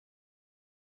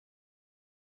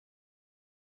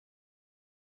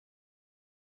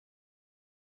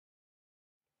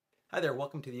Hi there,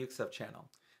 welcome to the Uke Stuff channel.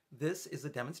 This is a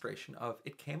demonstration of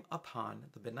It Came Upon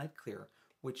the Midnight Clear,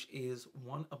 which is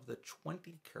one of the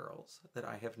 20 carols that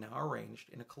I have now arranged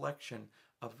in a collection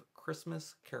of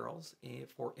Christmas carols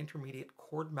for Intermediate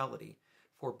Chord Melody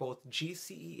for both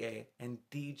GCEA and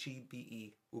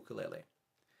DGBE ukulele.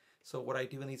 So what I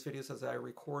do in these videos is I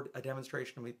record a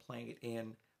demonstration of me playing it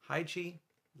in high G,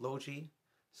 low G,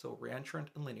 so Reentrant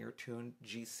and linear tuned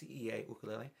GCEA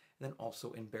ukulele, and then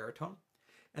also in baritone.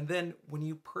 And then when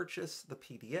you purchase the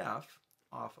PDF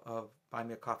off of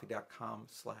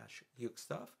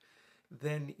buymeacoffee.com/ukestuff,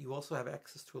 then you also have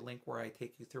access to a link where I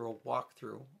take you through a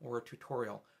walkthrough or a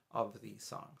tutorial of these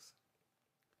songs.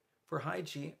 For high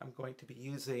G, I'm going to be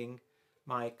using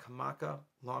my Kamaka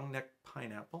long neck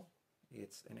pineapple.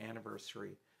 It's an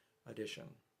anniversary edition.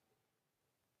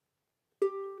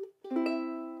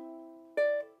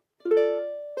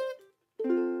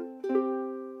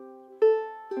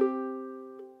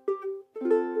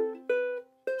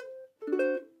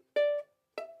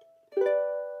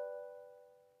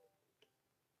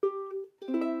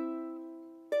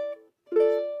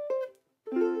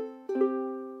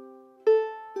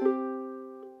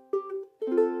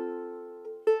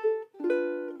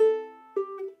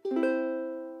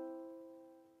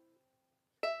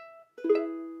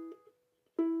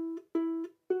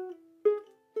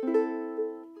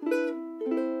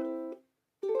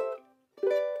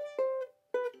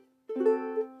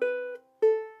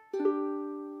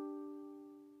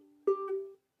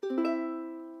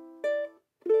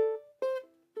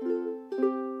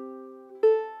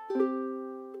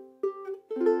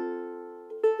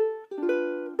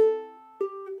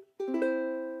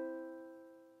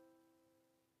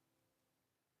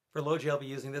 For low G, I'll be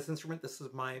using this instrument. This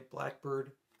is my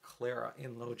Blackbird Clara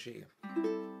in low G.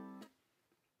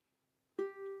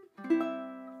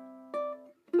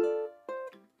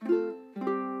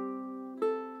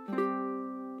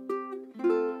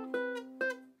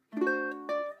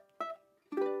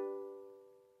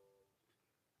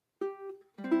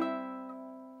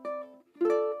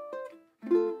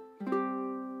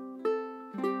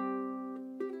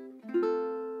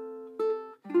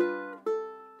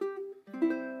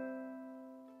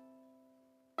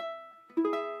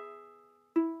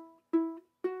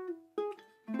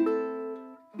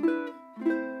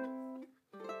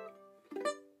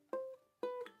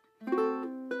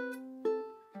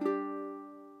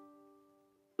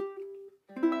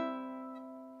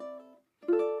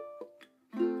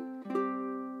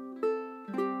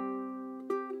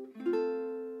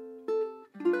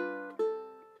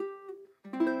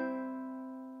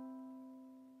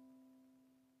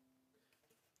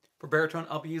 For baritone,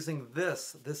 I'll be using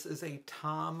this. This is a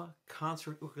tom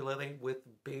concert ukulele with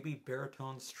baby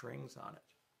baritone strings on it.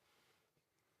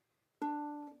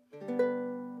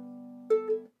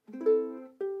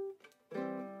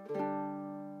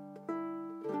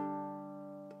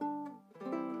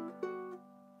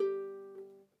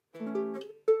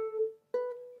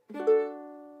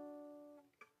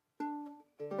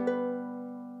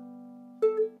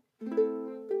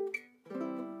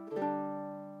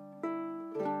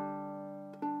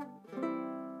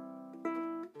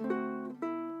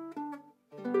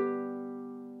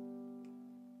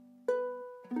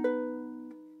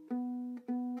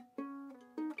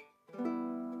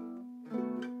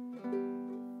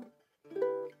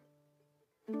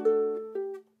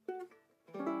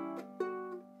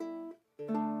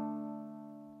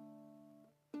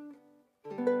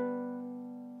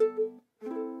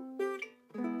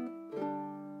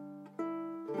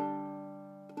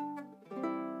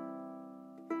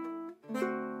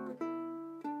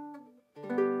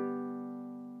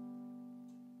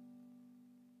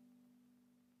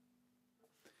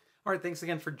 All right, thanks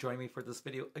again for joining me for this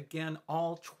video. Again,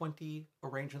 all 20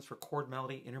 arrangements for Chord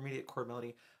Melody, Intermediate Chord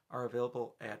Melody, are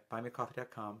available at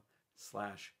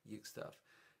buymeacoffee.com/ukestuff.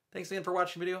 Thanks again for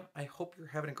watching the video. I hope you're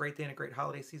having a great day and a great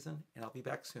holiday season, and I'll be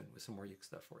back soon with some more Uke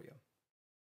stuff for you.